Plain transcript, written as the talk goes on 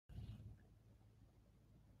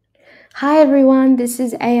Hi everyone, this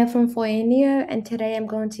is Aya from Foyr Neo, and today I'm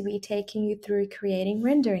going to be taking you through creating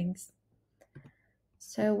renderings.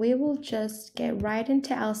 So we will just get right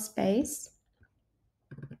into our space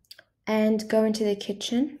and go into the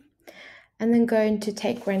kitchen and then go into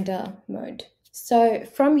take render mode. So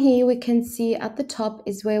from here we can see at the top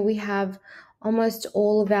is where we have almost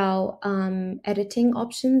all of our editing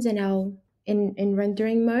options in our in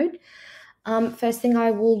rendering mode. First thing I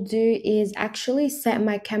will do is actually set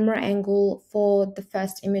my camera angle for the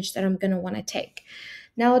first image that I'm going to want to take.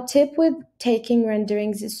 Now, a tip with taking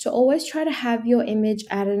renderings is to always try to have your image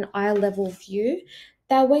at an eye level view.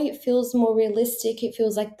 That way it feels more realistic. It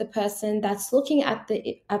feels like the person that's looking at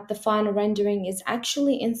the final rendering is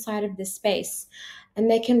actually inside of the space and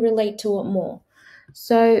they can relate to it more.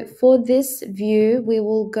 So for this view, we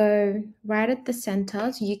will go right at the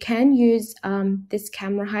center. So you can use this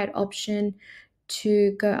camera height option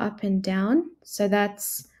to go up and down. So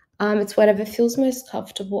that's it's whatever feels most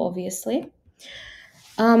comfortable, obviously.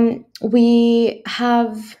 We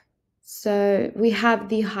have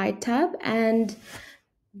the hide tab, and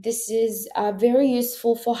this is very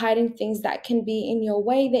useful for hiding things that can be in your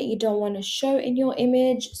way that you don't want to show in your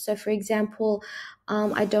image. So for example,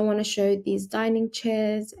 I don't want to show these dining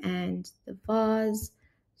chairs and the vase.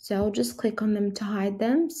 So I'll just click on them to hide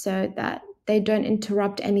them so that they don't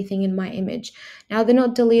interrupt anything in my image. Now they're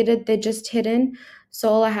not deleted, they're just hidden. So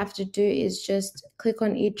all I have to do is just click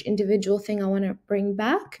on each individual thing I want to bring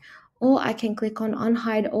back, or I can click on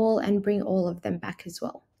unhide all and bring all of them back as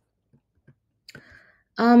well.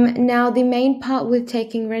 Now, the main part with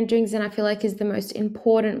taking renderings, and I feel like is the most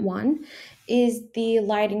important one, is the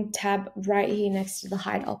lighting tab right here next to the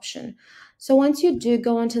hide option. So once you do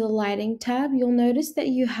go onto the lighting tab, you'll notice that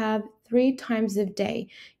you have 3 times of day.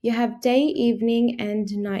 You have day, evening,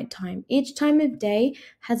 and nighttime. Each time of day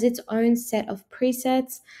has its own set of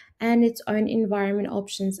presets and its own environment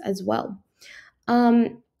options as well.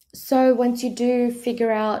 So once you do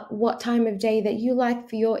figure out what time of day that you like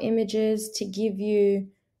for your images to give you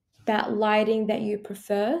that lighting that you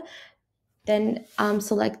prefer, then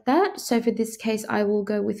select that. So for this case, I will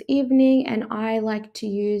go with evening, and I like to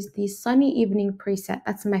use the sunny evening preset.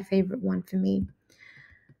 That's my favorite one for me.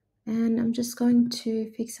 And I'm just going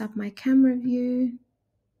to fix up my camera view,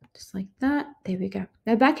 just like that. There we go.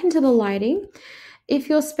 Now back into the lighting. If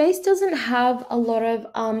your space doesn't have a lot of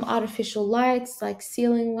artificial lights like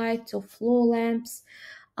ceiling lights or floor lamps,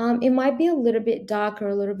 it might be a little bit dark or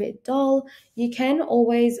a little bit dull. You can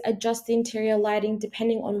always adjust the interior lighting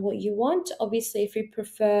depending on what you want. Obviously, if you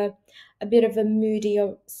prefer a bit of a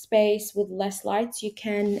moodier space with less lights, you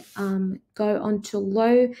can go onto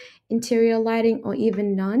low interior lighting or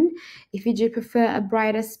even none. If you do prefer a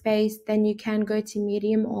brighter space, then you can go to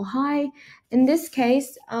medium or high. In this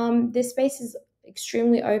case, this space is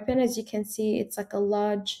extremely open. As you can see, it's like a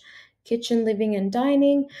large kitchen, living and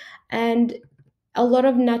dining, and a lot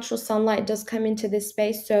of natural sunlight does come into this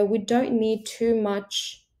space, so we don't need too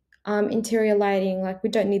much interior lighting. Like, we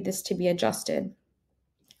don't need this to be adjusted.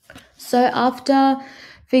 So after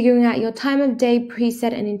figuring out your time of day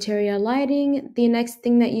preset and interior lighting, the next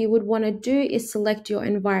thing that you would want to do is select your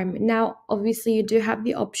environment. Now, obviously, you do have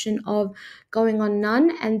the option of going on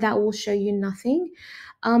none, and that will show you nothing.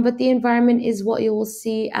 But the environment is what you will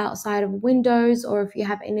see outside of windows, or if you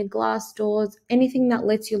have any glass doors, anything that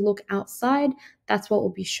lets you look outside, that's what will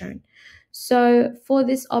be shown. So for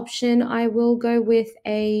this option, I will go with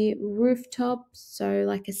a rooftop, so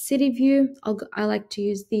like a city view. I like to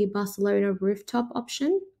use the Barcelona rooftop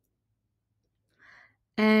option.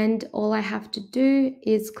 And all I have to do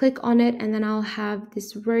is click on it, and then I'll have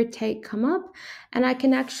this rotate come up, and I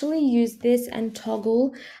can actually use this and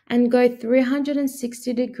toggle and go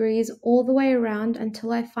 360 degrees all the way around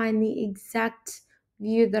until I find the exact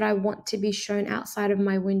view that I want to be shown outside of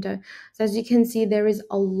my window. So as you can see, there is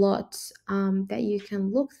a lot that you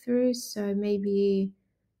can look through. So maybe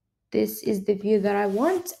this is the view that I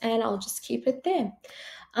want, and I'll just keep it there.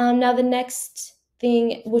 Now the next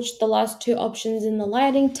thing, which the last two options in the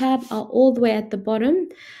lighting tab, are all the way at the bottom,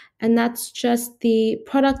 and that's just the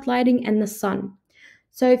product lighting and the sun.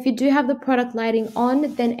 So if you do have the product lighting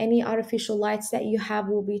on, then any artificial lights that you have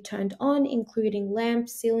will be turned on, including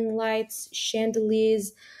lamps, ceiling lights,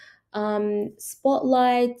 chandeliers,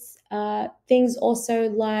 spotlights, things also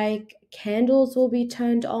like candles will be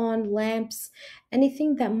turned on, lamps,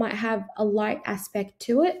 anything that might have a light aspect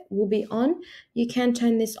to it will be on. You can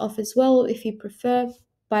turn this off as well if you prefer,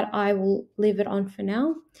 but I will leave it on for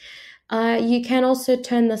now. You can also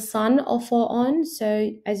turn the sun off or on.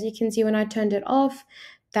 So as you can see, when I turned it off,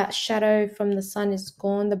 that shadow from the sun is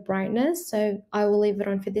gone, the brightness. So I will leave it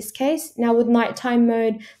on for this case. Now with nighttime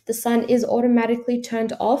mode, the sun is automatically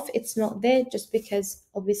turned off. It's not there just because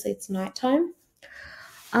obviously it's nighttime.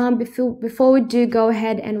 Before we do go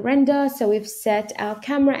ahead and render, so we've set our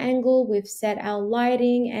camera angle, we've set our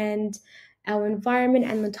lighting and our environment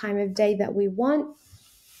and the time of day that we want.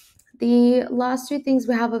 The last two things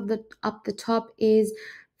we have up the top is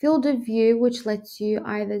field of view, which lets you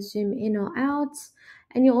either zoom in or out.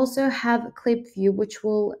 And you also have clip view, which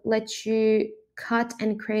will let you cut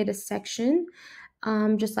and create a section,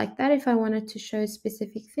 just like that if I wanted to show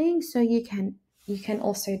specific things. So you can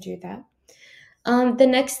also do that. The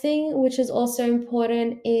next thing, which is also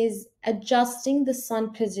important, is adjusting the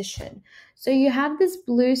sun position. So you have this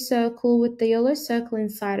blue circle with the yellow circle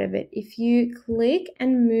inside of it. If you click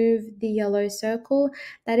and move the yellow circle,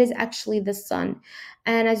 that is actually the sun.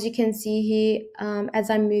 And as you can see here, as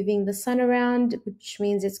I'm moving the sun around, which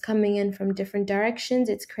means it's coming in from different directions,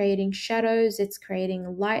 it's creating shadows, it's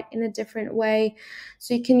creating light in a different way.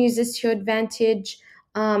 So you can use this to your advantage.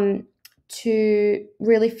 To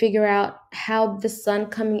really figure out how the sun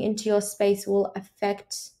coming into your space will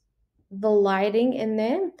affect the lighting in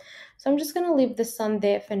there. So I'm just going to leave the sun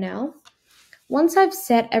there for now. Once I've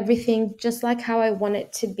set everything just like how I want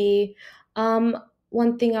it to be,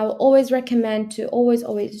 one thing I will always recommend to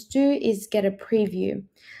always do is get a preview.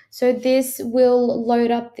 So this will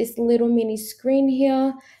load up this little mini screen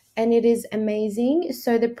here, and it is amazing.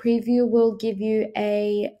 So the preview will give you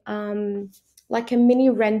a like a mini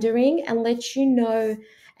rendering and let you know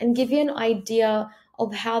and give you an idea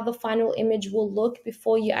of how the final image will look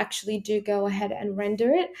before you actually do go ahead and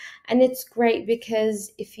render it. And it's great because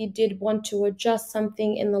if you did want to adjust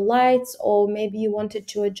something in the lights, or maybe you wanted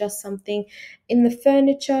to adjust something in the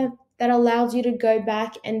furniture, that allows you to go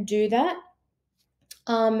back and do that,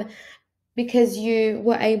 because you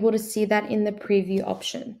were able to see that in the preview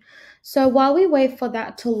option. So while we wait for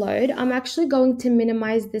that to load, I'm actually going to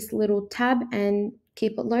minimize this little tab and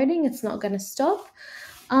keep it loading. It's not going to stop.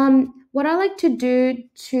 What I like to do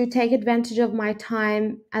to take advantage of my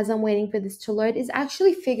time as I'm waiting for this to load is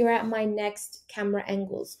actually figure out my next camera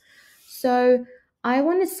angles. So I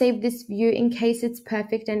want to save this view in case it's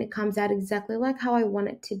perfect and it comes out exactly like how I want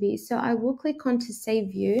it to be. So I will click on to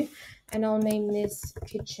save view, and I'll name this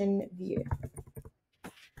kitchen view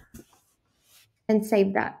and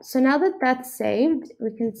save that. So now that that's saved,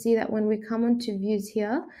 we can see that when we come onto views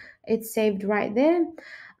here, it's saved right there.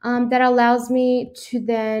 That allows me to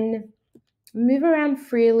then move around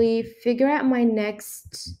freely, figure out my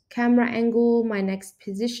next camera angle, my next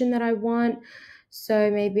position that I want.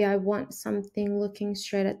 So maybe I want something looking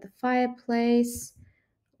straight at the fireplace,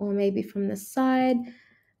 or maybe from the side.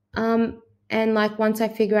 And like once I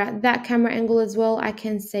figure out that camera angle as well, I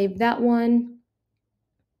can save that one.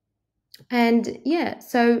 And yeah,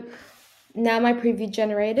 so now my preview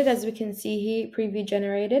generated, as we can see here, preview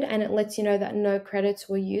generated, and it lets you know that no credits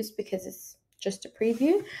were used because it's just a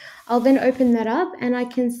preview. I'll then open that up and I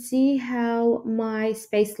can see how my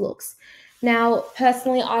space looks. Now,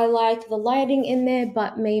 personally, I like the lighting in there,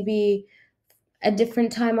 but maybe a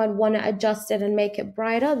different time I'd want to adjust it and make it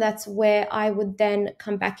brighter. That's where I would then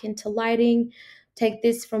come back into lighting, take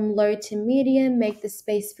this from low to medium, make the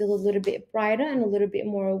space feel a little bit brighter and a little bit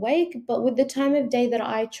more awake. But with the time of day that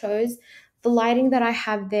I chose, the lighting that I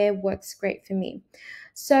have there works great for me.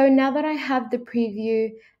 So now that I have the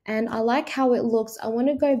preview and I like how it looks, I want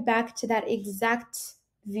to go back to that exact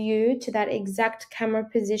view, to that exact camera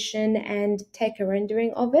position, and take a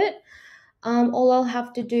rendering of it. All I'll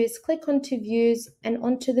have to do is click onto views and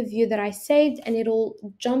onto the view that I saved, and it'll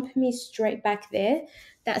jump me straight back there.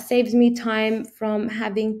 That saves me time from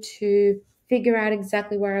having to figure out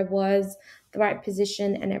exactly where I was, the right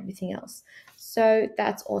position, and everything else. So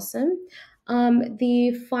that's awesome.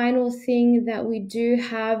 The final thing that we do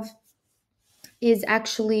have is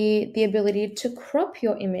actually the ability to crop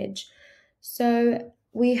your image. So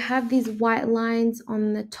we have these white lines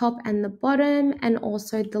on the top and the bottom, and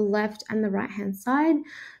also the left and the right hand side.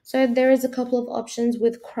 So there is a couple of options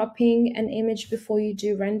with cropping an image before you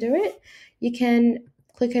do render it. You can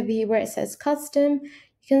click over here where it says custom.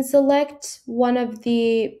 You can select one of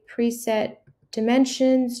the preset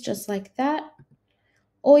dimensions just like that.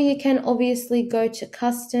 Or you can obviously go to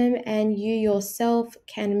custom and you yourself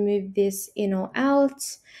can move this in or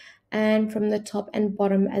out, and from the top and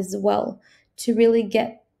bottom as well, to really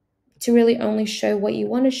only show what you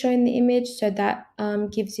want to show in the image. So that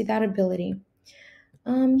gives you that ability.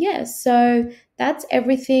 Yeah, so that's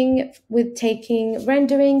everything with taking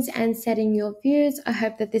renderings and setting your views. I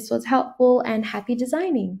hope that this was helpful, and happy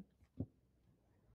designing.